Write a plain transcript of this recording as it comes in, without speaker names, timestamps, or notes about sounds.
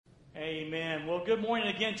Amen. Well, good morning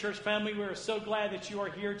again, church family. We're so glad that you are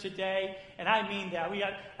here today, and I mean that. We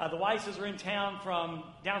got the Weisses are in town from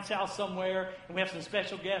down south somewhere, and we have some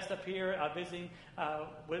special guests up here visiting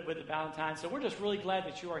with the Valentine. So we're just really glad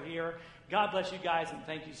that you are here. God bless you guys, and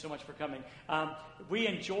thank you so much for coming. We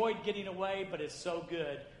enjoyed getting away, but it's so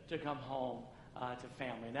good to come home to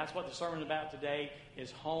family, and that's what the sermon is about today.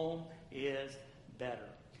 Is home is better.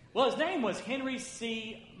 Well, his name was Henry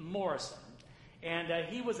C. Morrison. And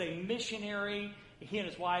he was a missionary. He and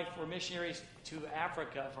his wife were missionaries to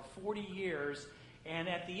Africa for 40 years. And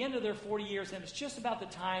at the end of their 40 years, and it was just about the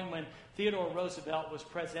time when Theodore Roosevelt was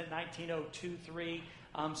president, 1902-3,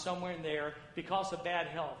 somewhere in there, because of bad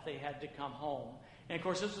health, they had to come home. And, of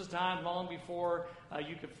course, this was time long before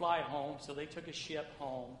you could fly home, so they took a ship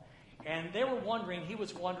home. And they were wondering, he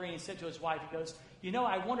was wondering, he said to his wife, he goes,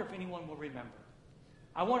 I wonder if anyone will remember.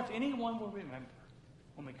 I wonder if anyone will remember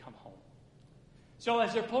when we come home. So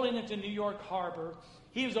as they're pulling into New York Harbor,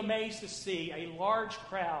 he was amazed to see a large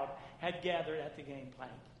crowd had gathered at the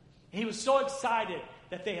gangplank. He was so excited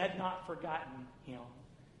that they had not forgotten him.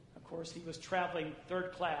 Of course, he was traveling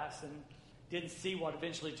third class and didn't see what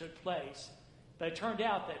eventually took place. But it turned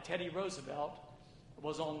out that Teddy Roosevelt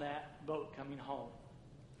was on that boat coming home.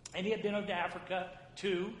 And he had been over to Africa,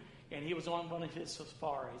 too, and he was on one of his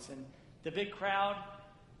safaris. And the big crowd,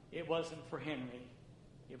 it wasn't for Henry.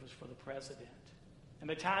 It was for the president. And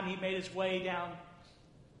by the time he made his way down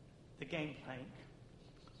the gangplank,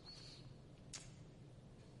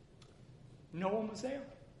 no one was there.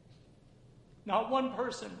 Not one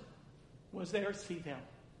person was there to see them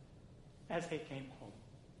as they came home.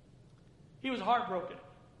 He was heartbroken.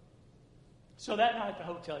 So that night at the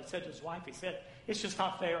hotel, he said to his wife, he said, "It's just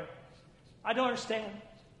not fair. I don't understand."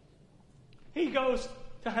 He goes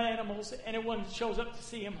to hunt animals, and everyone shows up to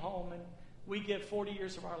see him home, and we give 40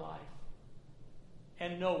 years of our life.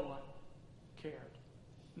 And no one cared.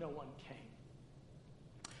 No one came.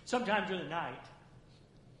 Sometime during the night,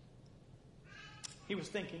 he was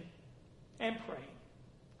thinking and praying.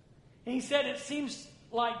 And he said it seems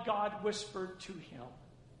like God whispered to him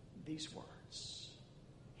these words.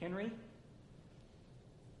 "Henry,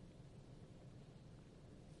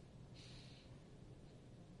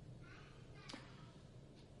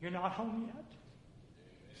 you're not home yet.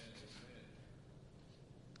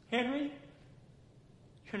 Henry,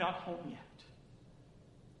 you're not home yet."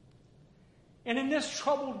 And in this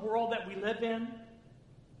troubled world that we live in,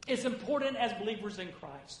 it's important as believers in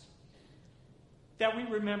Christ that we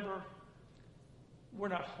remember we're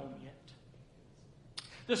not home yet.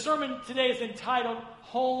 The sermon today is entitled,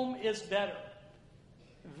 "Home is Better."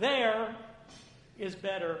 There is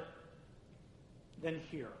better than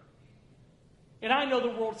here. And I know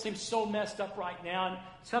the world seems so messed up right now, and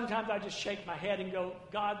sometimes I just shake my head and go,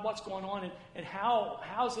 "God, what's going on, and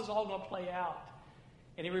how's this all going to play out?"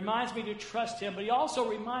 And he reminds me to trust him, but he also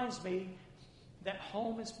reminds me that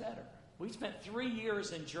home is better. We spent 3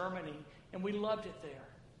 years in Germany, and we loved it there.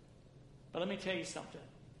 But let me tell you something.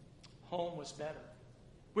 Home was better.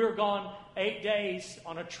 We were gone 8 days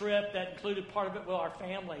on a trip that included part of it with our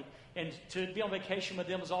family, and to be on vacation with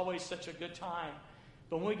them was always such a good time.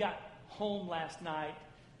 But when we got home last night,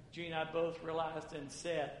 Judy and I both realized and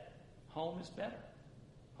said, home is better.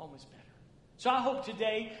 Home is better. So I hope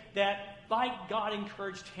today that, like God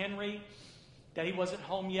encouraged Henry, that he wasn't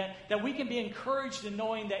home yet, that we can be encouraged in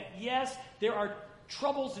knowing that, yes, there are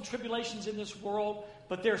troubles and tribulations in this world,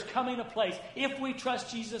 but there's coming a place. If we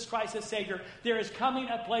trust Jesus Christ as Savior, there is coming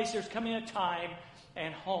a place, there's coming a time,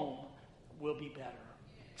 and home will be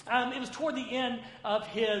better. It was toward the end of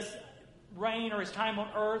his reign or his time on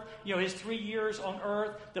earth, his 3 years on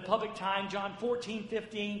earth, the public time, John 14,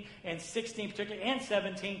 15, and 16 particularly, and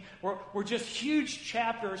 17, were just huge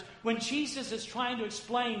chapters when Jesus is trying to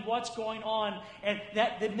explain what's going on and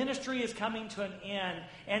that the ministry is coming to an end.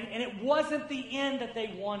 And it wasn't the end that they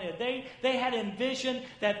wanted. They had envisioned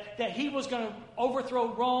that he was going to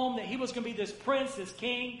overthrow Rome, that he was going to be this prince, this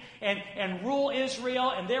king, and rule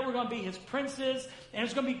Israel, and they were going to be his princes, and it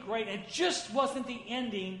was going to be great. And it just wasn't the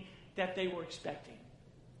ending that they were expecting.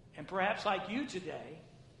 And perhaps like you today,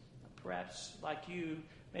 perhaps like you,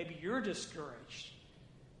 maybe you're discouraged.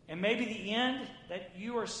 And maybe the end that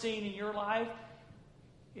you are seeing in your life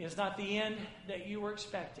is not the end that you were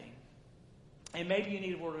expecting. And maybe you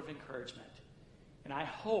need a word of encouragement. And I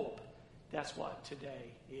hope that's what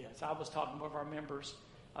today is. I was talking to one of our members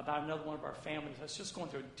about another one of our families that's just going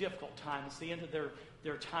through a difficult time. It's the end of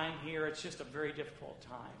their time here. It's just a very difficult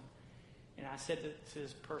time. And I said to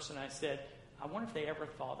this person, I said, I wonder if they ever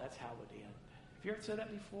thought that's how it would end. Have you ever said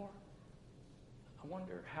that before? I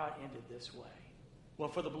wonder how it ended this way. Well,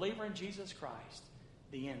 for the believer in Jesus Christ,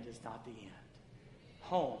 the end is not the end.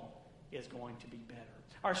 Home is going to be better.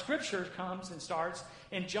 Our scripture comes and starts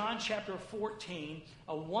in John chapter 14,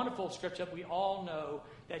 a wonderful scripture that we all know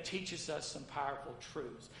that teaches us some powerful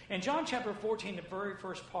truths. In John chapter 14, the very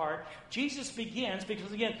first part, Jesus begins,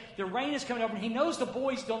 because again, the rain is coming over, and he knows the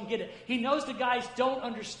boys don't get it. He knows the guys don't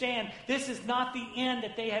understand. This is not the end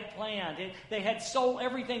that they had planned. They had sold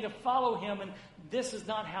everything to follow him, and this is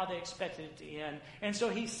not how they expected it to end. And so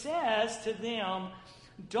he says to them,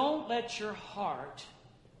 don't let your heart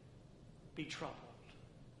be troubled.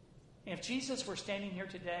 And if Jesus were standing here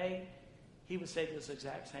today, he would say those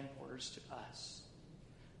exact same words to us.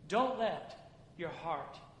 Don't let your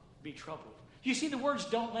heart be troubled. You see the words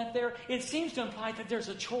 "don't let" there? It seems to imply that there's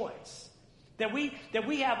a choice. That we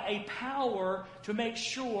have a power to make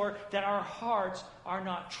sure that our hearts are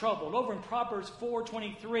not troubled. Over in Proverbs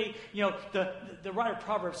 4:23, the writer of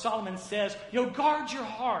Proverbs, Solomon, says, guard your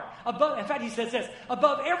heart. In fact, he says this,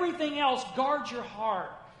 above everything else, guard your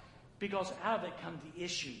heart, because out of it come the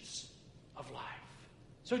issues of life.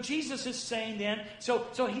 So Jesus is saying then,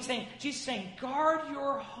 Jesus is saying, guard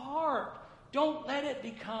your heart. Don't let it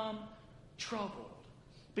become troubled.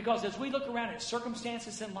 Because as we look around at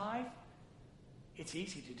circumstances in life, it's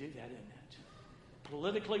easy to do that, isn't it?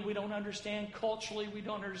 Politically, we don't understand. Culturally, we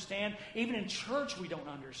don't understand. Even in church, we don't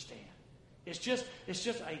understand. It's just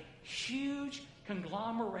a huge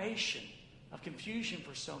conglomeration of confusion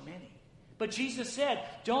for so many. But Jesus said,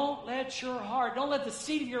 don't let your heart, don't let the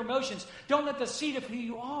seat of your emotions, don't let the seat of who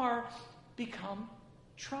you are become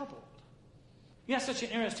troubled. That's such an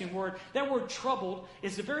interesting word. That word troubled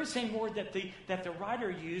is the very same word that the writer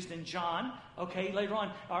used in John, later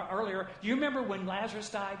on, earlier. Do you remember when Lazarus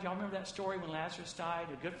died? Do y'all remember that story when Lazarus died?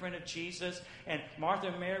 A good friend of Jesus, and Martha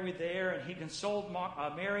and Mary were there, and he consoled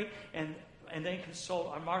Mary, and then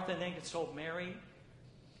consoled Martha, and then consoled Mary.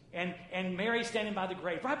 And Mary's standing by the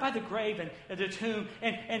grave, right by the grave and at the tomb.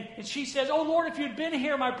 And she says, "Oh, Lord, if you'd been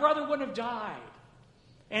here, my brother wouldn't have died."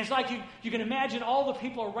 And it's like you can imagine all the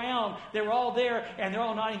people around. They were all there, and they're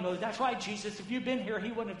all nodding. That's right, Jesus. If you'd been here, he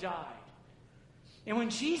wouldn't have died. And when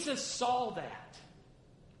Jesus saw that,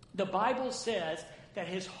 the Bible says that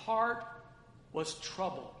his heart was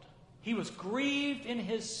troubled. He was grieved in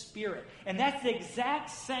his spirit. And that's the exact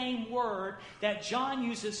same word that John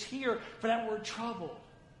uses here for that word troubled.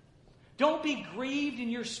 Don't be grieved in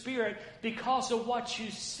your spirit because of what you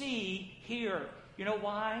see here. You know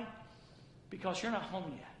why? Because you're not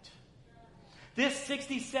home yet. This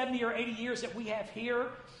 60, 70, or 80 years that we have here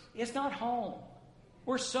is not home.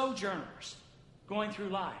 We're sojourners going through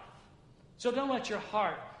life. So don't let your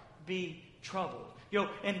heart be troubled.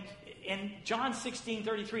 And in John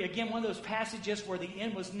 16:33, again, one of those passages where the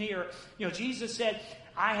end was near, Jesus said,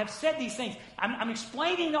 I have said these things. I'm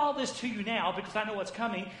explaining all this to you now because I know what's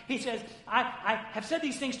coming. He says, I have said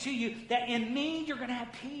these things to you that in me you're going to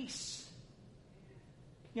have peace.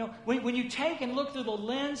 When you take and look through the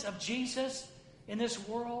lens of Jesus in this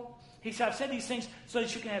world, he said, I've said these things so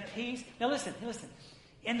that you can have peace. Now listen.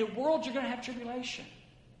 In the world you're going to have tribulation.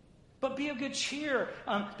 But be of good cheer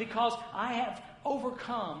because I have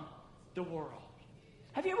overcome the world.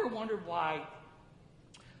 Have you ever wondered why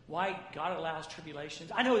God allows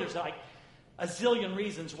tribulations? I know there's like a zillion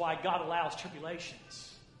reasons why God allows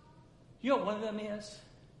tribulations. You know what one of them is?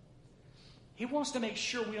 He wants to make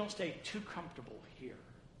sure we don't stay too comfortable here.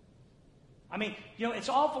 I mean, it's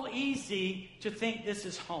awful easy to think this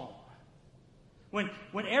is home.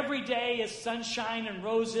 When every day is sunshine and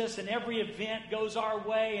roses and every event goes our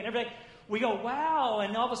way and everything, we go, wow,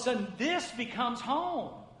 and all of a sudden this becomes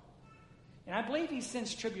home. And I believe he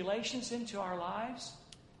sends tribulations into our lives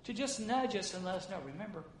to just nudge us and let us know,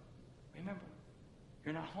 remember,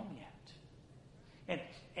 you're not home yet.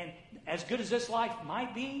 And as good as this life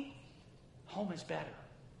might be, home is better.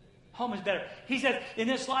 Home is better. He said, in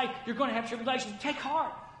this life, you're going to have tribulation. Take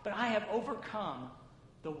heart, but I have overcome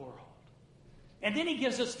the world. And then he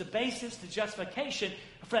gives us the basis, the justification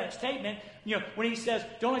for that statement. When he says,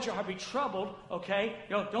 don't let your heart be troubled, okay?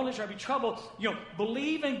 Don't let your heart be troubled.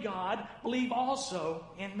 Believe in God, believe also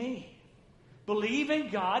in me. Believe in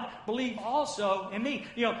God, believe also in me.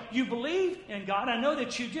 You believe in God. I know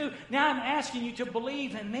that you do. Now I'm asking you to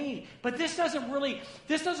believe in me. But this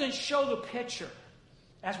doesn't show the picture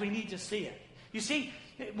as we need to see it. You see,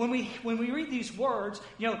 when we read these words,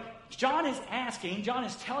 John is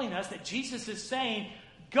telling us that Jesus is saying,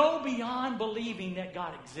 go beyond believing that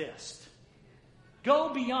God exists.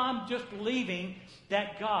 Go beyond just believing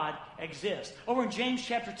that God exists. Over in James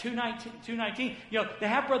chapter 2:19, the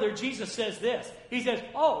half-brother of Jesus says this. He says,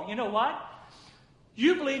 oh, you know what?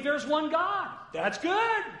 You believe there's one God. That's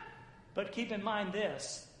good. But keep in mind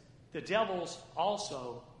this, the devils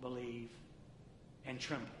also believe and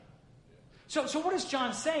tremble. So what is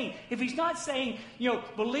John saying? If he's not saying,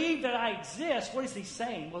 believe that I exist, what is he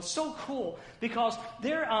saying? Well, it's so cool because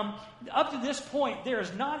there, up to this point, there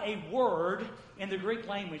is not a word in the Greek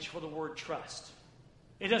language for the word trust.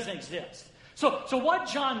 It doesn't exist. So what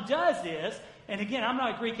John does is, and again, I'm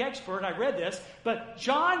not a Greek expert, I read this, but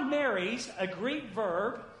John marries a Greek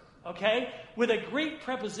verb, with a Greek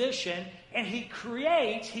preposition, and he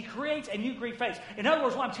creates a new Greek phrase. In other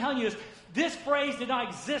words, what I'm telling you is, this phrase did not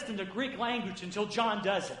exist in the Greek language until John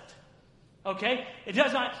does it. It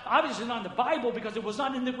does not, obviously not in the Bible because it was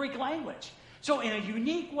not in the Greek language. So in a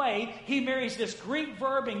unique way, he marries this Greek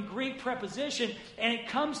verb and Greek preposition, and it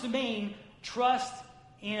comes to mean trust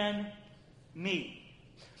in me.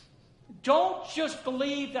 Don't just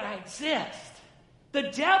believe that I exist. The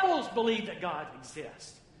devils believe that God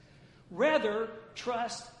exists. Rather,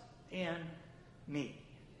 trust in me.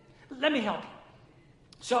 Let me help you.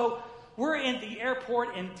 So, we're in the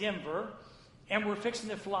airport in Denver, and we're fixing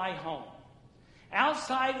to fly home.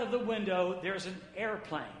 Outside of the window, there's an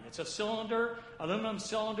airplane. It's a cylinder, aluminum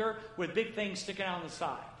cylinder, with big things sticking out on the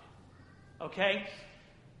side.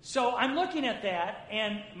 So I'm looking at that,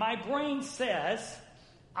 and my brain says,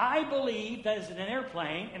 I believe that it's an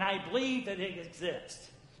airplane, and I believe that it exists.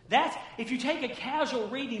 That's, if you take a casual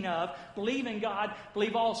reading of believe in God,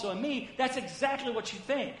 believe also in me, that's exactly what you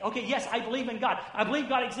think. Yes, I believe in God. I believe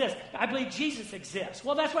God exists. I believe Jesus exists.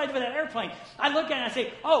 Well, that's what I do with that airplane. I look at it and I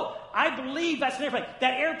say, I believe that's an airplane.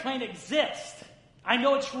 That airplane exists. I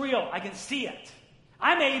know it's real. I can see it.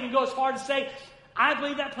 I may even go as far as to say, I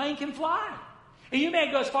believe that plane can fly. And you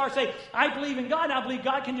may go as far as to say, I believe in God, and I believe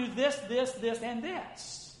God can do this, this, this, and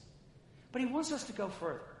this. But he wants us to go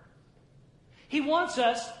further. He wants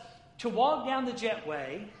us to walk down the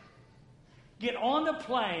jetway, get on the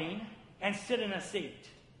plane, and sit in a seat.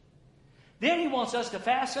 Then he wants us to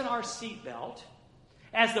fasten our seatbelt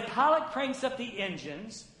as the pilot cranks up the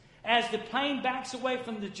engines, as the plane backs away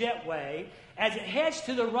from the jetway, as it heads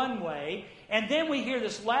to the runway, and then we hear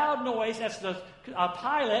this loud noise as the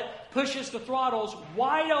pilot pushes the throttles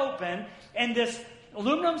wide open, and this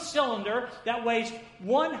aluminum cylinder that weighs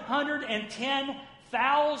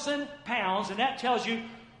 110,000 pounds, and that tells you,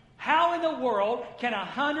 how in the world can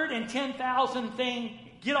 110,000 thing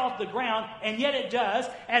get off the ground? And yet it does.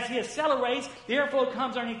 As he accelerates, the airflow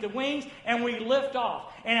comes underneath the wings, and we lift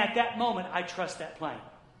off. And at that moment, I trust that plane.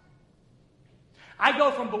 I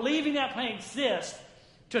go from believing that plane exists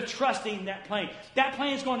to trusting that plane. That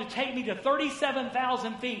plane is going to take me to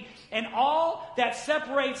 37,000 feet, and all that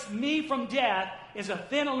separates me from death is a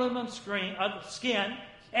thin aluminum skin,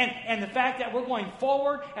 and the fact that we're going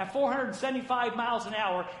forward at 475 miles an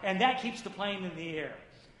hour, and that keeps the plane in the air.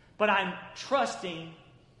 But I'm trusting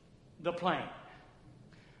the plane.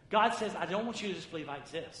 God says, I don't want you to just believe I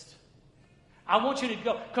exist. I want you to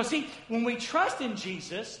go. Because see, when we trust in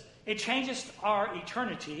Jesus, it changes our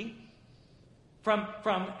eternity from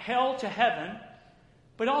hell to heaven,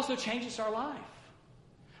 but also changes our life.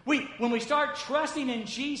 When we start trusting in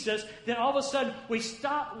Jesus, then all of a sudden we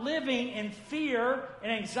stop living in fear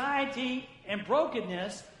and anxiety and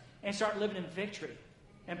brokenness and start living in victory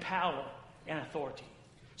and power and authority.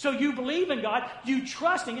 So you believe in God, you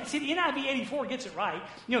trust in God. See, the NIV 84 gets it right.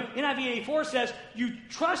 NIV 84 says, you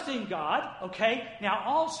trust in God, now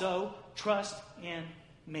also trust in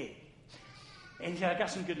me. And I got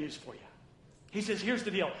some good news for you. He says, here's the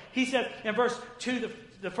deal. He says in verse 2,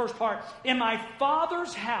 the first part, in my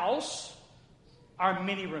Father's house are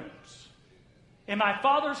many rooms. In my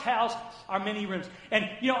Father's house are many rooms. And,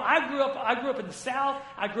 I grew up in the South.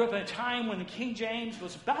 I grew up in a time when the King James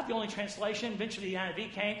was about the only translation. Eventually the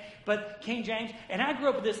NIV came, but King James. And I grew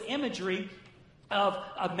up with this imagery of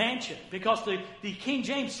a mansion, because the King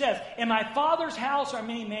James says, in my Father's house are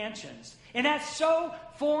many mansions. And that's so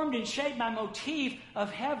formed and shaped my motif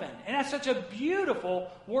of heaven. And that's such a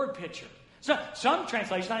beautiful word picture. So some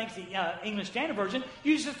translations, I think the English Standard Version,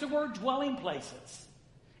 uses the word dwelling places.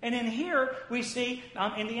 And in here, we see,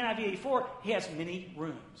 in the NIV 84, he has many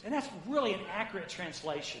rooms. And that's really an accurate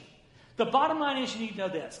translation. The bottom line is, you need to know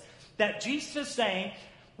this, that Jesus is saying,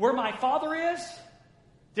 where my Father is,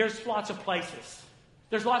 there's lots of places.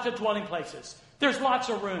 There's lots of dwelling places. There's lots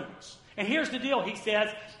of rooms. And here's the deal, he says,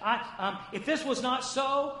 if this was not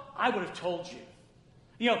so, I would have told you.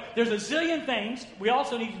 There's a zillion things we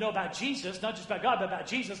also need to know about Jesus, not just about God, but about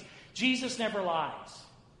Jesus. Jesus never lies.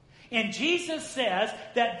 And Jesus says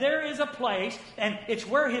that there is a place, and it's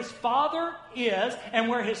where his Father is, and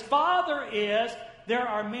where his Father is, there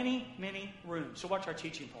are many, many rooms. So what's our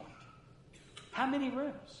teaching point? How many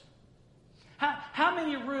rooms? How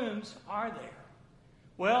many rooms are there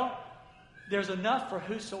Well, there's enough for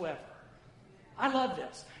whosoever. I love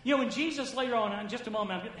this. When Jesus later on, in just a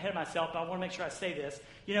moment, I'm getting ahead of myself, but I want to make sure I say this.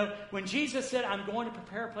 When Jesus said, I'm going to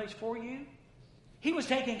prepare a place for you, he was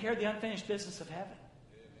taking care of the unfinished business of heaven.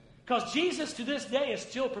 Because Jesus, to this day, is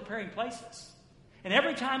still preparing places. And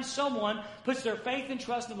every time someone puts their faith and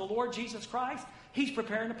trust in the Lord Jesus Christ, he's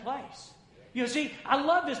preparing a place. See, I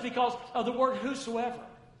love this because of the word whosoever.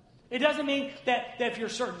 It doesn't mean that if you're a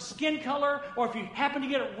certain skin color, or if you happen to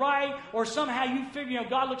get it right, or somehow you figure,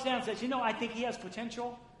 God looks down and says, I think he has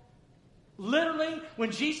potential. Literally,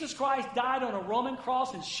 when Jesus Christ died on a Roman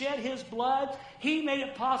cross and shed his blood, he made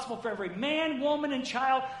it possible for every man, woman, and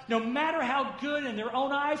child, no matter how good in their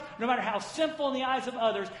own eyes, no matter how sinful in the eyes of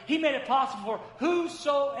others, he made it possible for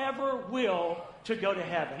whosoever will to go to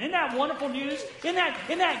heaven. Isn't that wonderful news? Isn't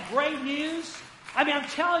that great news? I'm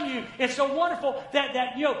telling you, it's so wonderful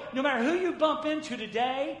that no matter who you bump into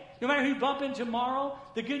today, no matter who you bump into tomorrow,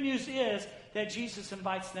 the good news is that Jesus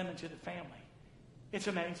invites them into the family. It's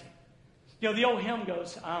amazing. The old hymn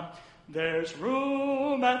goes, there's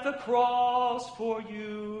room at the cross for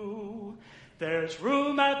you. There's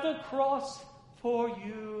room at the cross for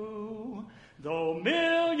you. Though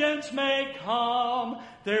millions may come,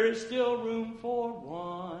 there is still room for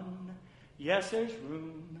one. Yes, there's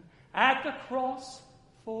room at the cross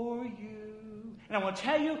for you. And I want to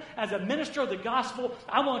tell you, as a minister of the gospel,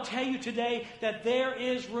 I want to tell you today that there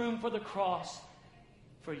is room for the cross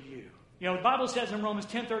for you. The Bible says in Romans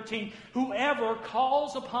 10:13, whoever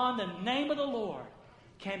calls upon the name of the Lord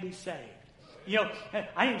can be saved.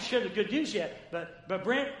 I didn't share the good news yet, but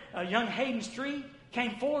Brent, young Hayden Street,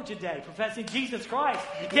 came forward today professing Jesus Christ.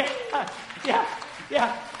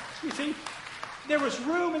 Yeah. You see, there was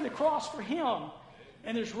room in the cross for him,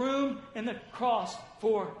 and there's room in the cross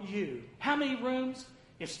for you. How many rooms?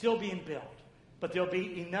 It's still being built, but there'll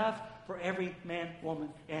be enough for every man, woman,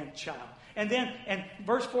 and child. And then in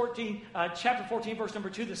verse 14, chapter 14, verse number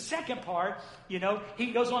 2, the second part,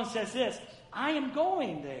 he goes on and says this, I am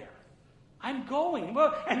going there. I'm going.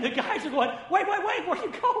 Well, and the guys are going, wait, where are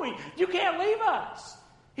you going? You can't leave us.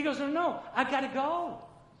 He goes, no, I've got to go.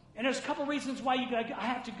 And there's a couple reasons why I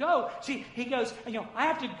have to go. See, he goes, I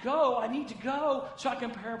have to go. I need to go so I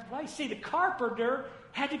can prepare a place. See, the carpenter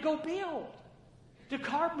had to go build. The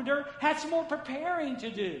carpenter had some more preparing to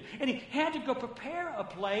do. And he had to go prepare a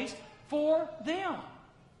place for them.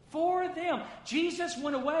 For them. Jesus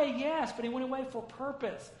went away, yes, but he went away for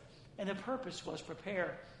purpose. And the purpose was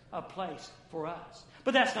prepare a place for us.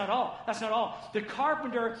 But that's not all. That's not all. The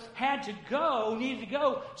carpenter needed to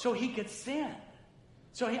go so he could send.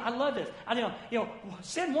 I love this.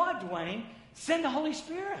 Send what, Dwayne? Send the Holy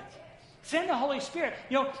Spirit. Send the Holy Spirit.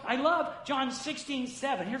 I love John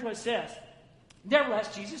 16:7. Here's what it says.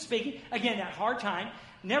 Nevertheless, Jesus speaking, again, that hard time.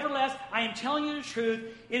 Nevertheless, I am telling you the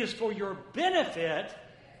truth. It is for your benefit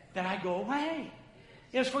that I go away.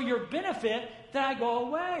 It is for your benefit that I go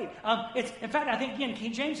away. In fact, I think, again,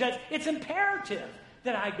 King James says, it's imperative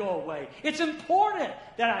that I go away. it's important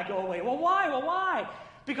that I go away. Well, why?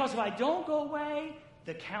 Because if I don't go away,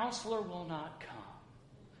 the counselor will not come.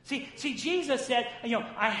 See, Jesus said,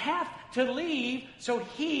 I have to leave so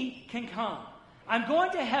he can come. I'm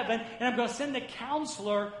going to heaven, and I'm going to send the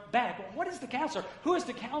counselor back. Well, what is the counselor? Who is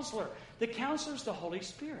the counselor? The counselor is the Holy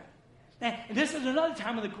Spirit. And this is another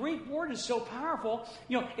time when the Greek word is so powerful.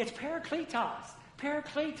 It's parakletos.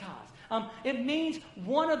 Parakletos. It means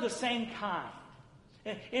one of the same kind.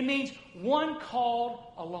 It means one called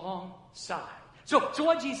alongside. So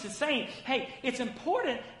what Jesus is saying, hey, it's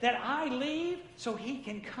important that I leave so he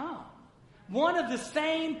can come. One of the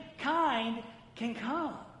same kind can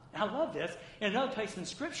come. I love this. In another place in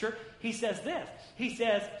Scripture, he says this. He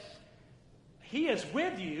says, he is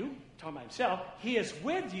with you, talking about himself, he is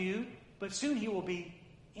with you, but soon he will be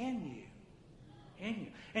in you. In you.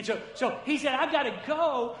 And so he said, I've got to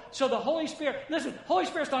go so the Holy Spirit, listen, Holy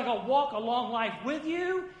Spirit's not going to walk along life with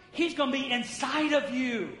you. He's going to be inside of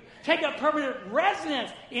you. Take up permanent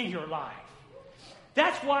residence in your life.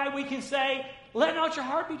 That's why we can say, let not your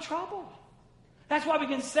heart be troubled. That's why we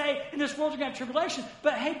can say, in this world you're going to have tribulation,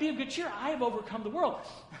 but hey, be of good cheer. I have overcome the world.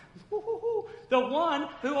 The one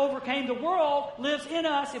who overcame the world lives in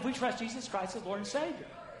us if we trust Jesus Christ as Lord and Savior.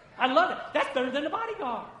 I love it. That's better than the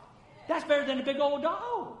bodyguard. That's better than a big old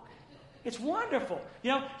dog. It's wonderful.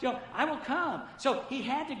 I will come. So he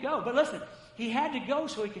had to go. But listen, he had to go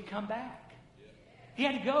so he could come back. He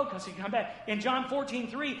had to go because he could come back. In John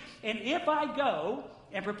 14:3, and if I go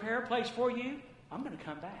and prepare a place for you, I'm going to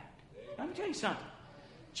come back. Let me tell you something.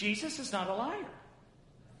 Jesus is not a liar.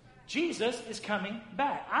 Jesus is coming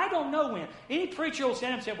back. I don't know when. Any preacher will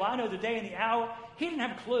stand up and say, well, I know the day and the hour. He didn't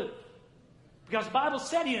have a clue. Because the Bible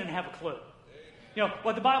said he didn't have a clue. You know,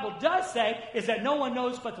 what the Bible does say is that no one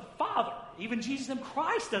knows but the Father. Even Jesus in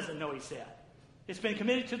Christ doesn't know, he said. It's been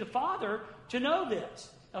committed to the Father to know this.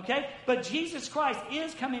 Okay? But Jesus Christ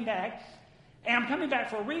is coming back. And I'm coming back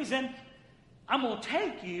for a reason. I'm going to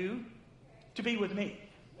take you to be with me.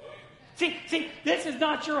 See, this is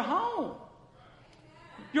not your home.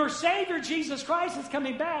 Your Savior, Jesus Christ, is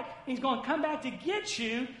coming back. He's going to come back to get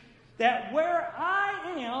you, that where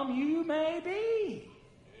I am, you may be.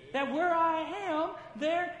 That where I am,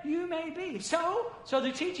 there you may be. So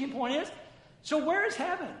the teaching point is, so where is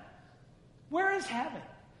heaven? Where is heaven?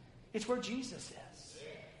 It's where Jesus is.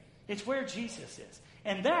 It's where Jesus is.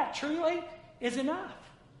 And that truly is enough.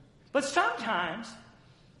 But sometimes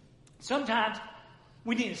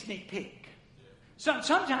we need a sneak peek.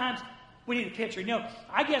 Sometimes we need a picture. You know,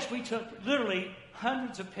 I guess we took literally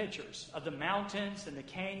hundreds of pictures of the mountains and the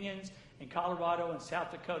canyons in Colorado and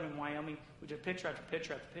South Dakota and Wyoming. We did picture after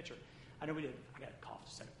picture after picture. I know we did. I got a cough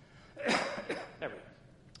a second. There we go.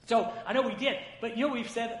 So I know we did. But you know we've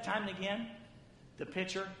said it time and again? The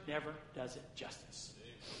picture never does it justice.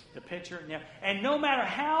 The picture never. And no matter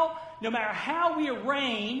how we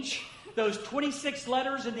arrange those 26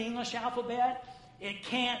 letters in the English alphabet, it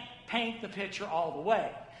can't paint the picture all the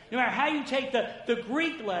way. No matter how you take the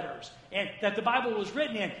Greek letters and that the Bible was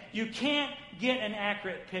written in, you can't get an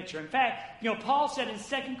accurate picture. In fact, you know, Paul said in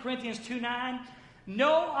 2 Corinthians 2:9,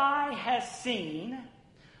 no eye has seen,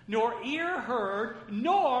 nor ear heard,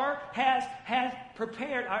 nor has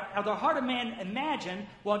prepared, or the heart of man imagined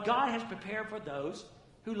what God has prepared for those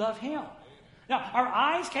who love him. Now, our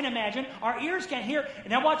eyes can imagine, our ears can hear.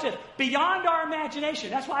 Now, watch this. Beyond our imagination.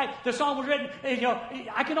 That's why the song was written. You know,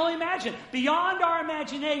 I can only imagine. Beyond our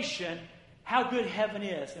imagination, how good heaven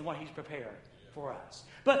is and what he's prepared for us.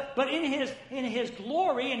 But in his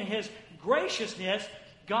glory and his graciousness,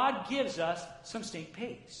 God gives us some sneak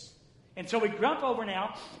peeks. And so we jump over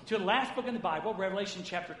now to the last book in the Bible, Revelation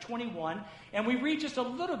chapter 21, and we read just a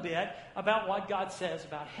little bit about what God says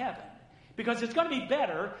about heaven. Because it's going to be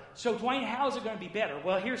better. So, Dwayne, how is it going to be better?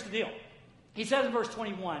 Well, here's the deal. He says in verse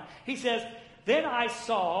 21, he says, then I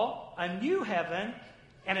saw a new heaven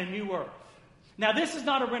and a new earth. Now, this is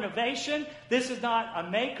not a renovation. This is not a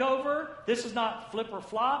makeover. This is not flip or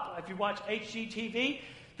flop. If you watch HGTV,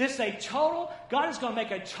 this is a total, God is going to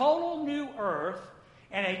make a total new earth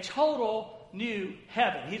and a total new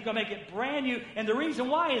heaven. He's going to make it brand new. And the reason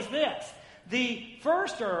why is this. The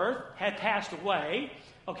first earth had passed away.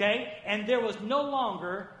 Okay? And there was no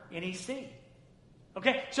longer any sea.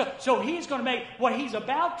 Okay? So he's going to make what he's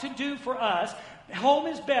about to do for us. Home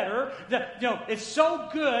is better. It's so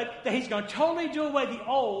good that he's going to totally do away the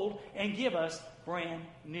old and give us brand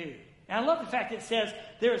new. And I love the fact that it says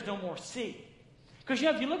there is no more sea. Because,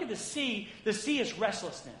 if you look at the sea is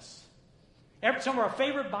restlessness. Some of our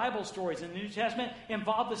favorite Bible stories in the New Testament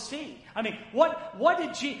involve the sea. I mean, what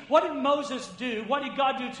did Moses do? What did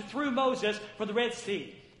God do through Moses for the Red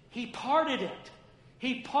Sea? He parted it.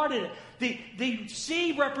 He parted it. The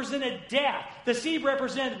sea represented death. The sea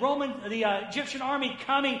represented the Egyptian army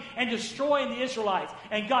coming and destroying the Israelites.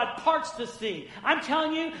 And God parts the sea. I'm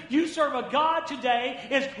telling you, you serve a God today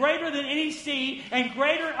is greater than any sea and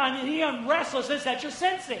greater than any restlessness that you're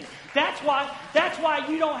sensing. That's why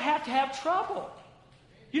you don't have to have trouble.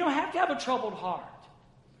 You don't have to have a troubled heart.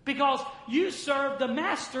 Because you serve the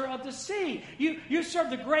master of the sea. You serve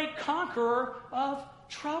the great conqueror of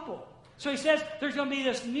trouble. So he says there's going to be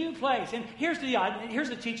this new place. And here's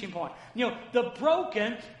the teaching point. The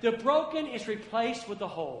broken is replaced with the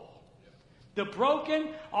whole. The broken,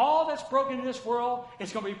 all that's broken in this world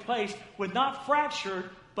is going to be replaced with not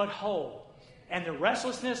fractured, but whole. And the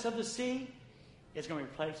restlessness of the sea is going to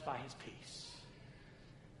be replaced by his peace.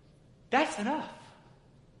 That's enough.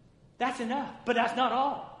 That's enough. But that's not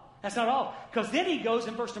all. That's not all. Because then he goes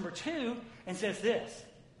in verse number 2 and says this.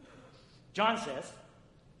 John says,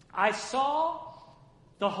 I saw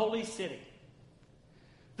the holy city,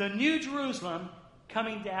 the new Jerusalem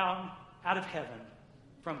coming down out of heaven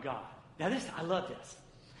from God. Now I love this.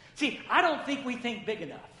 See, I don't think we think big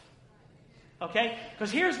enough. Okay?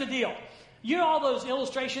 Because here's the deal. You know all those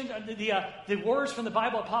illustrations, the words from the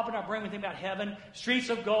Bible that pop in our brain when we think about heaven? Streets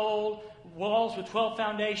of gold, walls with 12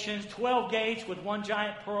 foundations, 12 gates with one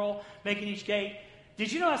giant pearl making each gate.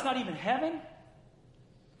 Did you know that's not even heaven?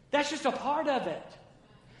 That's just a part of it.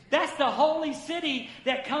 That's the holy city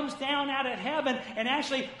that comes down out of heaven and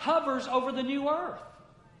actually hovers over the new earth.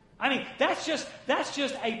 I mean, that's just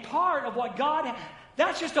a part of what God.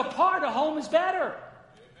 That's just a part of home is better.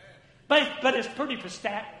 But it's pretty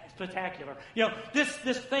spectacular.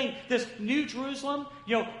 This New Jerusalem,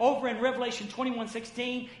 over in Revelation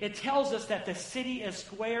 21:16, it tells us that the city is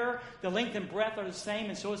square, the length and breadth are the same,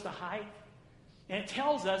 and so is the height. And it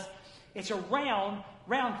tells us it's around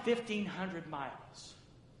 1,500 miles.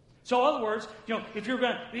 So in other words, if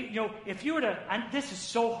you were to, this is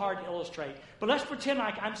so hard to illustrate, but let's pretend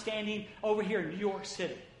like I'm standing over here in New York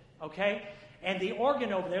City, okay? And the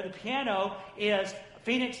organ over there, the piano, is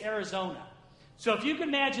Phoenix, Arizona. So if you can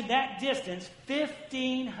imagine that distance,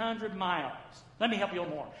 1,500 miles. Let me help you a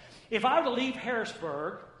little more. If I were to leave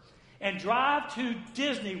Harrisburg and drive to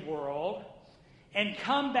Disney World and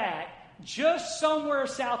come back just somewhere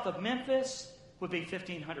south of Memphis would be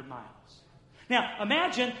 1,500 miles. Now,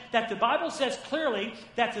 imagine that the Bible says clearly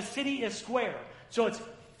that the city is square. So it's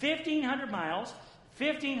 1,500 miles,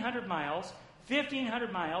 1,500 miles,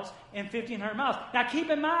 1,500 miles, and 1,500 miles. Now, keep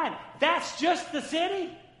in mind, that's just the city.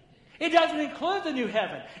 It doesn't include the new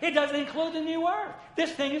heaven. It doesn't include the new earth.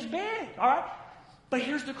 This thing is big, all right? But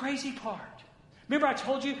here's the crazy part. Remember I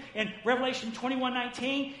told you in Revelation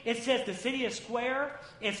 21:19, it says the city is square,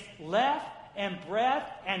 its length and breadth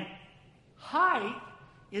and height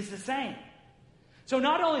is the same. So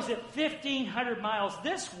not only is it 1,500 miles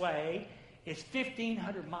this way, it's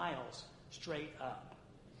 1,500 miles straight up.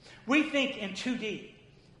 We think in 2D.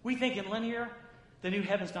 We think in linear. The new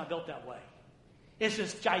heaven's not built that way. It's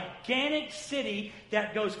this gigantic city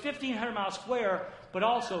that goes 1,500 miles square, but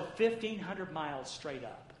also 1,500 miles straight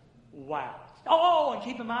up. Wow. Oh, and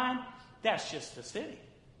keep in mind, that's just the city.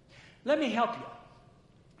 Let me help you.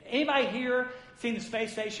 Anybody here seen the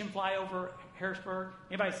space station fly over Harrisburg?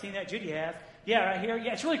 Anybody seen that? Judy has. Yeah, right here.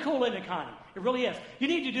 Yeah, it's really cool, isn't it, Connie? It really is. You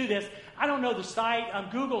need to do this. I don't know the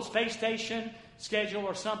site. Google space station schedule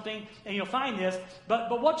or something, and you'll find this.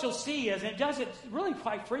 But what you'll see is, and it does it really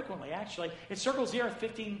quite frequently, actually, it circles the Earth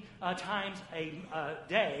 15 times a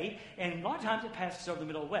day, and a lot of times it passes over the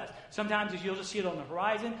middle of the West. Sometimes you'll just see it on the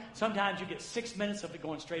horizon. Sometimes you get 6 minutes of it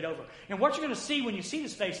going straight over. And what you're going to see when you see the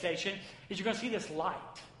space station is you're going to see this light.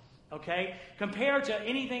 Okay? Compared to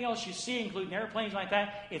anything else you see, including airplanes like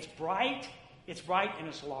that, it's bright, and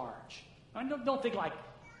it's large. I don't think like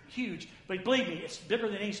huge, but believe me, it's bigger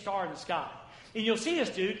than any star in the sky. And you'll see this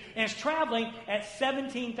dude, and it's traveling at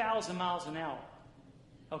 17,000 miles an hour.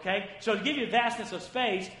 Okay? So to give you the vastness of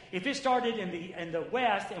space, if it started in the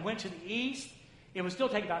west and went to the east, it would still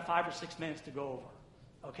take about 5 or 6 minutes to go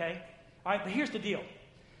over. Okay? All right, but here's the deal.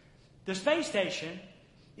 The space station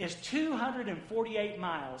is 248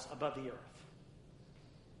 miles above the Earth.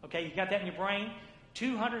 Okay, you got that in your brain?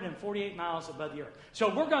 248 miles above the Earth. So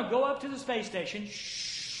we're going to go up to the space station,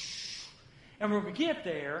 and we're going to get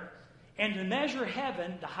there, and to measure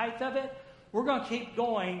heaven, the height of it, we're going to keep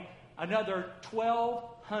going another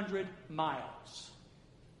 1,200 miles.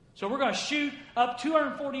 So we're going to shoot up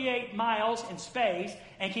 248 miles in space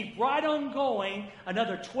and keep right on going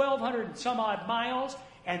another 1,200 and some odd miles,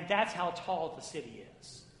 and that's how tall the city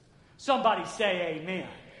is. Somebody say amen.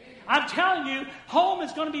 I'm telling you, home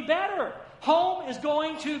is going to be better. Home is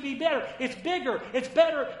going to be better. It's bigger. It's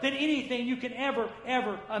better than anything you can ever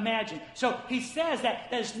imagine. So he says that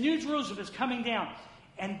this New Jerusalem is coming down.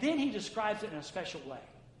 And then he describes it in a special way.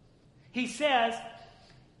 He says,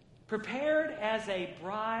 prepared as a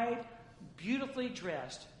bride beautifully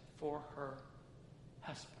dressed for her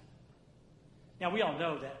husband. Now, we all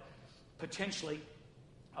know that potentially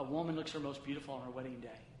a woman looks her most beautiful on her wedding day.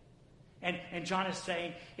 And John is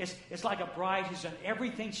saying it's like a bride who's done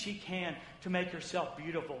everything she can to make herself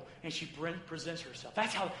beautiful, and she presents herself.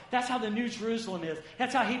 That's how the New Jerusalem is.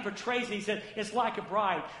 That's how he portrays it. He said it's like a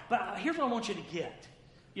bride. But here's what I want you to get.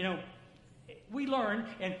 We learn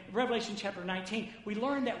in Revelation chapter 19, we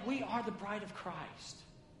learn that we are the bride of Christ.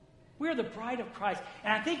 We are the bride of Christ.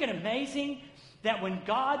 And I think it's amazing that when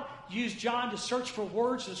God used John to search for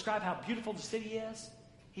words to describe how beautiful the city is,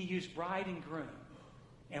 he used bride and groom.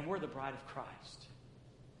 And we're the bride of Christ.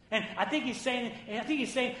 And I think he's saying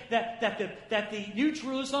that the New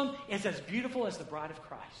Jerusalem is as beautiful as the bride of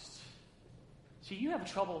Christ. See, you have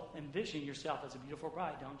trouble envisioning yourself as a beautiful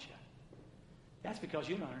bride, don't you? That's because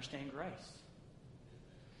you don't understand grace.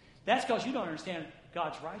 That's because you don't understand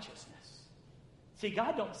God's righteousness. See,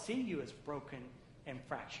 God don't see you as broken and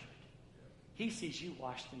fractured. He sees you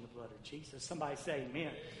washed in the blood of Jesus. Somebody say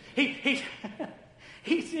amen.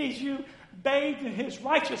 He sees you bathed in his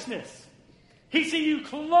righteousness. He sees you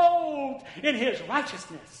clothed in his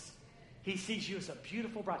righteousness. He sees you as a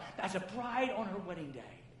beautiful bride, as a bride on her wedding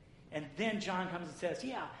day. And then John comes and says,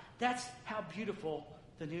 yeah, that's how beautiful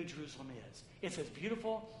the New Jerusalem is. It's as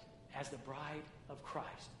beautiful as the bride of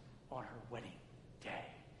Christ on her wedding day.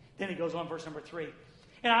 Then he goes on, verse number 3.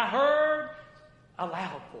 And I heard a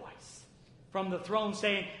loud voice from the throne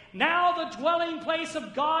saying, now the dwelling place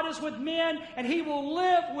of God is with men, and he will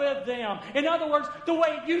live with them. In other words, the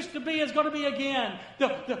way it used to be is going to be again.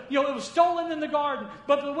 It was stolen in the garden,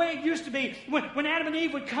 but the way it used to be, when Adam and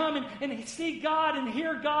Eve would come and see God and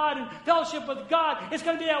hear God and fellowship with God, it's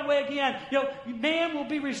going to be that way again. Man will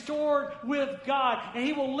be restored with God, and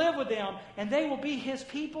he will live with them, and they will be his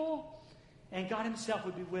people, and God himself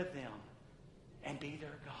will be with them and be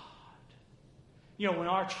their God. When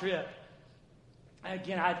our trip,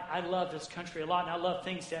 again, I love this country a lot, and I love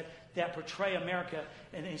things that portray America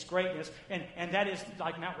and its greatness, and that is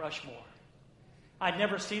like Mount Rushmore. I'd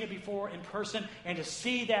never seen it before in person, and to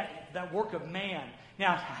see that work of man.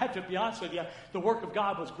 Now, I have to be honest with you, the work of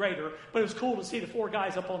God was greater, but it was cool to see the 4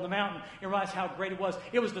 guys up on the mountain and realize how great it was.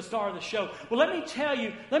 It was the star of the show. Well, let me tell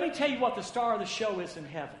you what the star of the show is in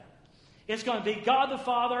heaven. It's going to be God the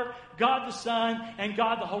Father, God the Son, and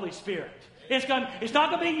God the Holy Spirit. It's not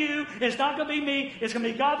going to be you. It's not going to be me. It's going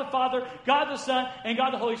to be God the Father, God the Son, and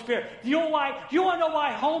God the Holy Spirit. You know why? You want to know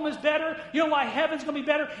why home is better? You know why heaven's going to be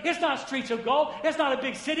better? It's not streets of gold. It's not a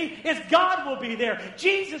big city. It's God will be there.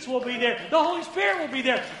 Jesus will be there. The Holy Spirit will be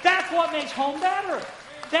there. That's what makes home better.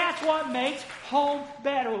 That's what makes home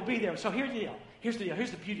better. Will be there. So here's the deal.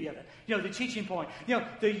 Here's the beauty of it. The teaching point.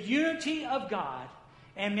 The unity of God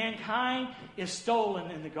and mankind is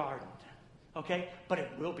stolen in the garden. Okay? But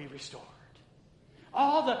it will be restored.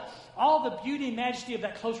 All the beauty and majesty of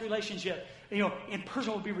that close relationship, in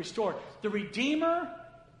person will be restored. The Redeemer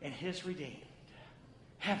and his redeemed.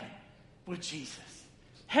 Heaven with Jesus.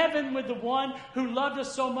 Heaven with the one who loved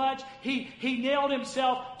us so much, he nailed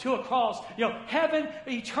himself to a cross. Heaven,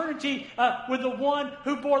 eternity with the one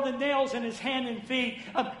who bore the nails in his hand and feet.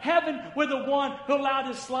 Heaven with the one who allowed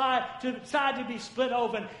his side to be split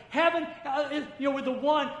open. Heaven, with the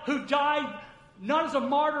one who died not as a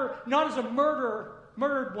martyr, not as a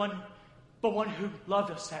murdered one, but one who loved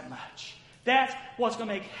us that much. That's what's going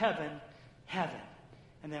to make heaven, heaven.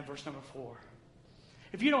 And then verse number 4.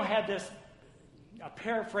 If you don't have this, a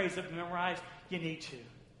paraphrase of memorized, you need to.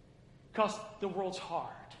 Because the world's hard.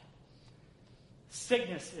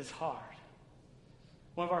 Sickness is hard.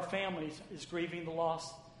 One of our families is grieving the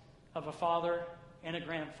loss of a father and a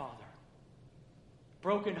grandfather.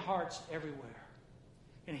 Broken hearts everywhere.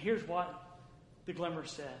 And here's what the glimmer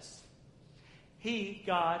says. He,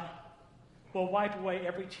 God, will wipe away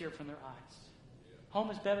every tear from their eyes. Home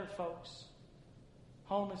is better, folks.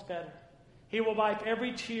 Home is better. He will wipe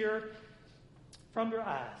every tear from their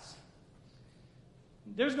eyes.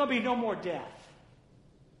 There's going to be no more death.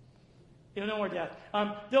 No more death.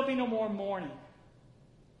 There'll be no more mourning.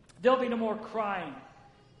 There'll be no more crying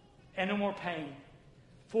and no more pain.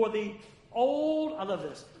 For the old, I love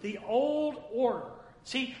this, the old order.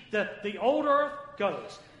 See, the old earth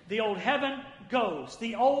goes. The old heaven goes.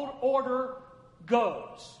 The old order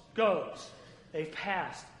goes. They've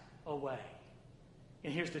passed away.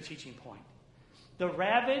 And here's the teaching point. The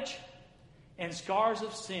ravage and scars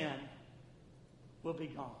of sin will be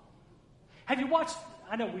gone. Have you watched,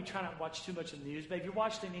 I know we try not to watch too much of the news, but have you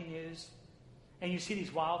watched any news and you see these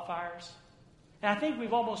wildfires? And I think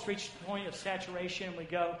we've almost reached the point of saturation. We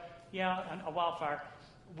go, yeah, a wildfire.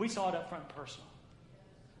 We saw it up front and personal.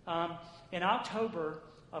 In October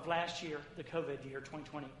of last year, the COVID year,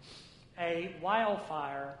 2020, a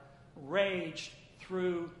wildfire raged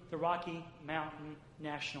through the Rocky Mountain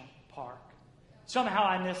National Park. Somehow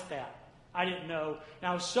I missed that. I didn't know. And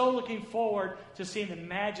I was so looking forward to seeing the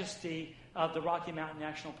majesty of the Rocky Mountain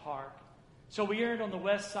National Park. So we entered on the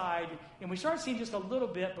west side, and we started seeing just a little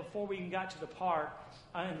bit before we even got to the park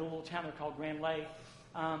in the little town called Grand Lake.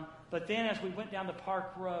 But then as we went down the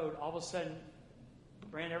park road, all of a sudden,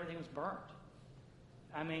 Brand, everything was burnt.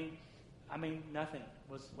 I mean, nothing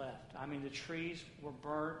was left. I mean, the trees were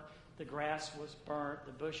burnt. The grass was burnt.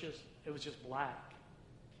 The bushes, it was just black.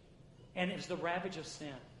 And it was the ravage of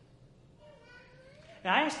sin.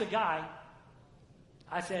 Now, I asked the guy,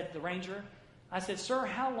 I said, the ranger, I said, sir,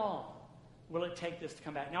 how long will it take this to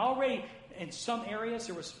come back? Now, already in some areas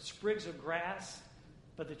there was sprigs of grass,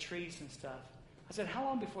 but the trees and stuff. I said, how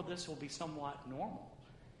long before this will be somewhat normal?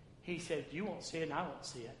 He said, you won't see it and I won't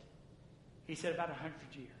see it. He said, about 100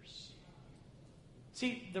 years.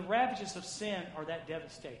 See, the ravages of sin are that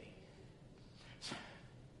devastating.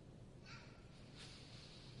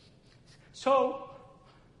 So,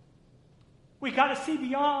 we got to see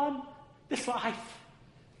beyond this life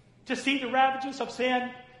to see the ravages of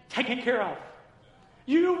sin taken care of.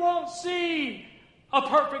 You won't see a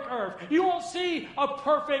perfect earth. You won't see a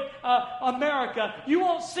perfect America. You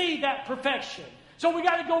won't see that perfection. So we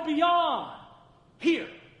got to go beyond here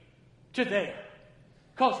to there.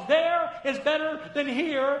 Because there is better than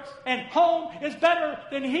here, and home is better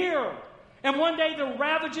than here. And one day the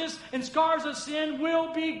ravages and scars of sin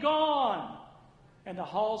will be gone. And the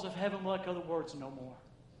halls of heaven will echo the words, no more.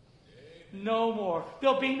 No more.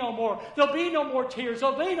 There'll be no more. There'll be no more tears.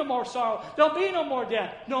 There'll be no more sorrow. There'll be no more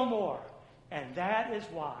death. No more. And that is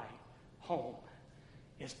why home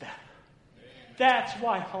is better. That's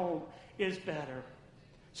why home is better.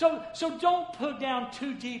 So don't put down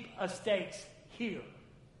too deep a stakes here.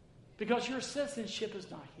 Because your citizenship is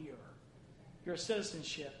not here. Your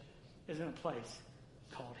citizenship is in a place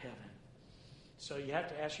called heaven. So you have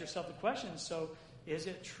to ask yourself the question, so is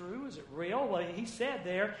it true? Is it real? Well, he said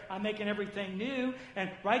there, I'm making everything new. And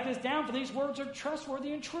write this down, for these words are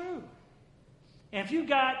trustworthy and true. And if you've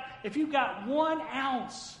got 1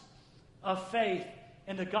 ounce of faith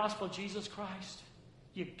in the gospel of Jesus Christ,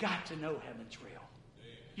 you've got to know heaven's real.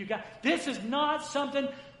 This is not something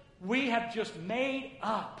we have just made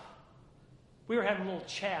up. We were having a little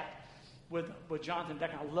chat with Jonathan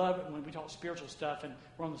Beck. I love it when we talk spiritual stuff and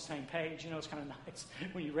we're on the same page. It's kind of nice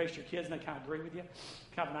when you raise your kids and they kind of agree with you.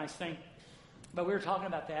 Kind of a nice thing. But we were talking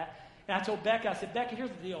about that. And I told Becca, I said, Becca, here's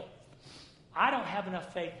the deal. I don't have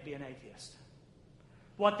enough faith to be an atheist.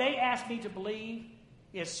 What they ask me to believe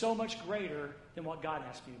is so much greater than what God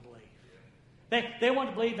asks me to believe. They want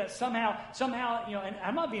to believe that somehow, and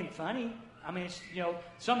I'm not being funny. I mean, it's,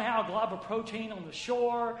 somehow a glob of protein on the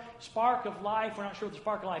shore, spark of life. We're not sure where the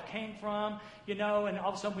spark of life came from, and all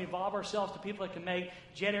of a sudden we evolve ourselves to people that can make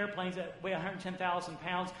jet airplanes that weigh 110,000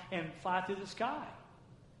 pounds and fly through the sky.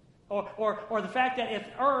 Or the fact that if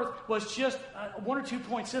Earth was just 1 or 2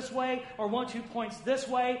 points this way or 1 or 2 points this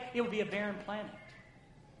way, it would be a barren planet.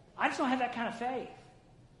 I just don't have that kind of faith.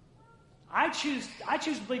 I choose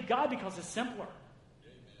to believe God because it's simpler.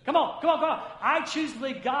 Come on. I choose to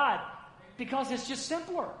believe God because it's just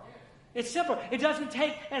simpler. It's simpler. It doesn't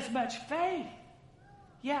take as much faith.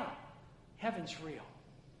 Yeah, heaven's real.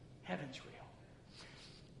 Heaven's real.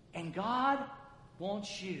 And God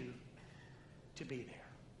wants you to be there.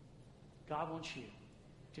 God wants you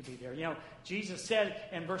to be there. Jesus said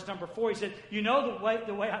in verse number 4, he said, the way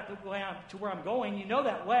to where I'm going, you know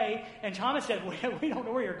that way. And Thomas said, we don't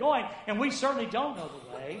know where you're going, and we certainly don't know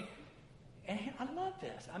the way. And I love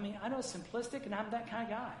this. I mean, I know it's simplistic, and I'm that kind of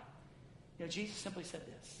guy. Jesus simply said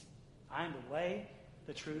this: I am the way,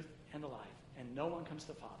 the truth, and the life, and no one comes to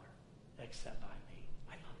the Father except by me.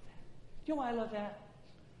 I love that. You know why I love that?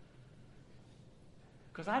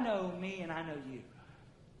 Because I know me and I know you,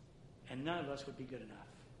 and none of us would be good enough.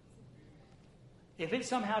 If it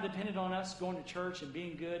somehow depended on us going to church and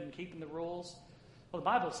being good and keeping the rules, well, the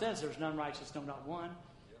Bible says there's none righteous, no, not one.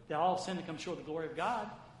 That all sin to come short of the glory of God.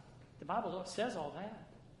 The Bible says all that.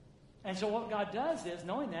 And so what God does is,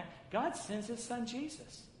 knowing that, God sends His Son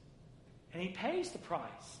Jesus. And He pays the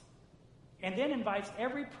price. And then invites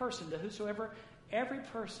every person to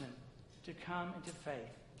come into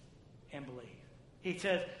faith and believe. He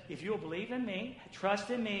says, if you will believe in me, trust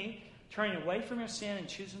in me, turning away from your sin and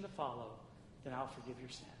choosing to follow, then I'll forgive your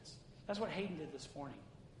sins. That's what Hayden did this morning.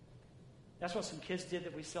 That's what some kids did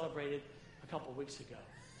that we celebrated a couple of weeks ago.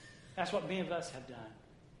 That's what many of us have done.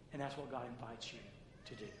 And that's what God invites you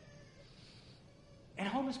to do. And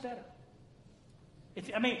home is better.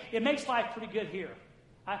 It makes life pretty good here.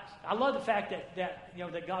 I love the fact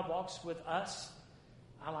that God walks with us.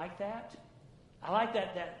 I like that. I like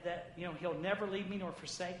that He'll never leave me nor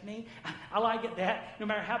forsake me. I like it that no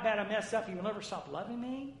matter how bad I mess up, He will never stop loving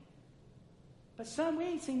me. But son, we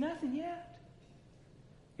ain't seen nothing yet.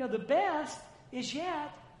 The best is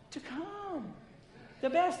yet to come. The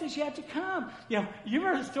best is yet to come. You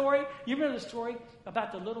remember the story? You remember the story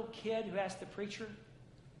about the little kid who asked the preacher,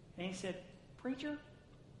 and he said, "Preacher,"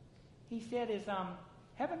 he said, "is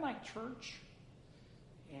heaven like church?"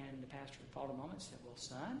 And the pastor thought a moment and said, "Well,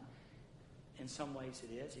 son, in some ways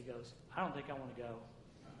it is." He goes, "I don't think I want to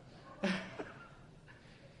go."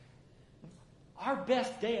 Our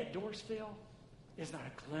best day at Dorrisville is not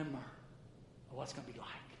a glimmer of what's going to be like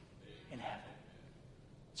in heaven.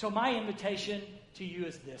 So my invitation to you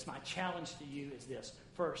is this. My challenge to you is this.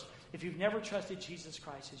 First, if you've never trusted Jesus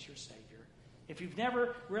Christ as your Savior, if you've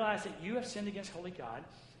never realized that you have sinned against holy God,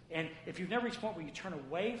 and if you've never reached a point where you turn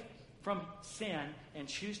away from sin and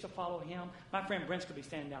choose to follow Him, my friend Brent's going to be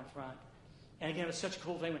standing down front. And again, it was such a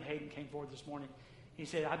cool thing when Hayden came forward this morning. He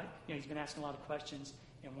said, he's been asking a lot of questions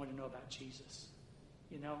and wanted to know about Jesus.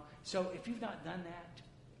 So if you've not done that,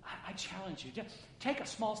 I challenge you. Just take a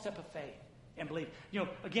small step of faith and believe.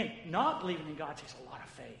 Again, not believing in God takes a lot of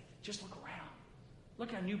faith. Just look around.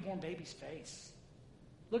 Look at a newborn baby's face.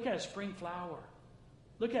 Look at a spring flower.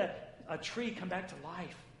 Look at a tree come back to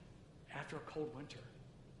life after a cold winter.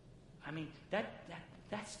 I mean,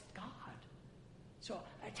 that's God. So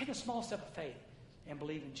I take a small step of faith and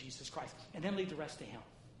believe in Jesus Christ, and then leave the rest to Him.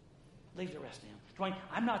 Leave the rest to Him. Dwayne,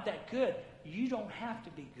 I'm not that good. You don't have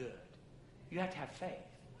to be good. You have to have faith.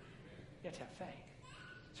 You have to have faith.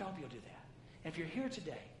 So I hope you'll do that. And if you're here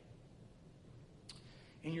today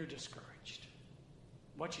and you're discouraged,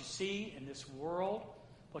 what you see in this world,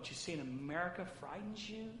 what you see in America frightens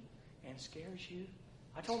you and scares you.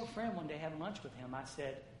 I told a friend one day having lunch with him, I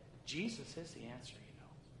said, Jesus is the answer, you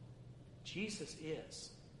know. Jesus is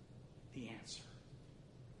the answer.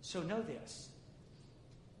 So know this.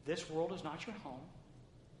 This world is not your home.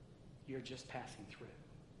 You're just passing through.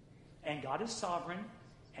 And God is sovereign,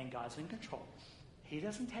 and God's in control. He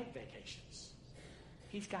doesn't take vacations.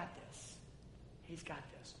 He's got this. He's got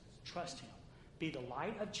this. Trust Him. Be the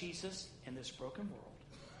light of Jesus in this broken world.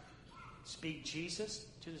 Speak Jesus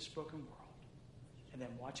to this broken world. And then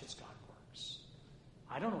watch as God works.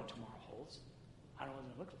 I don't know what tomorrow holds. I don't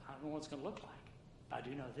know what it's going to look like. But I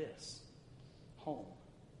do know this. Home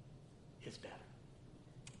is better.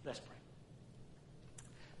 Let's pray.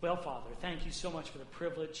 Well, Father, thank you so much for the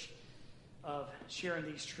privilege of sharing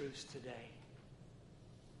these truths today.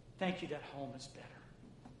 Thank you that home is better.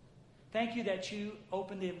 Thank you that you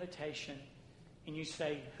open the invitation and you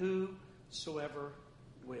say, whosoever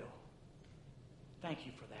will. Thank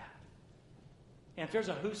you for that. And if there's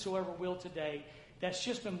a whosoever will today that's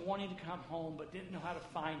just been wanting to come home but didn't know how to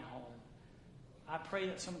find home, I pray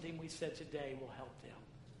that something we said today will help them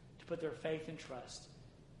to put their faith and trust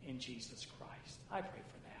in Jesus Christ. I pray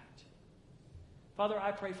for that. Father,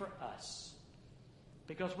 I pray for us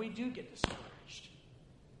because we do get discouraged.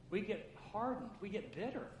 We get hardened. We get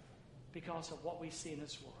bitter because of what we see in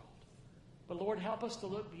this world. But Lord, help us to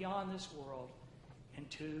look beyond this world and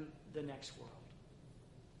to the next world.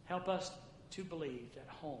 Help us to believe that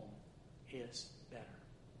home is better,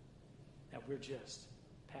 that we're just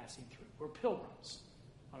passing through. We're pilgrims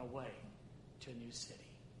on a way to a new city.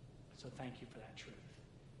 So thank you for that truth.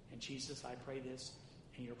 And Jesus, I pray this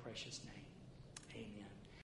in your precious name. Amen.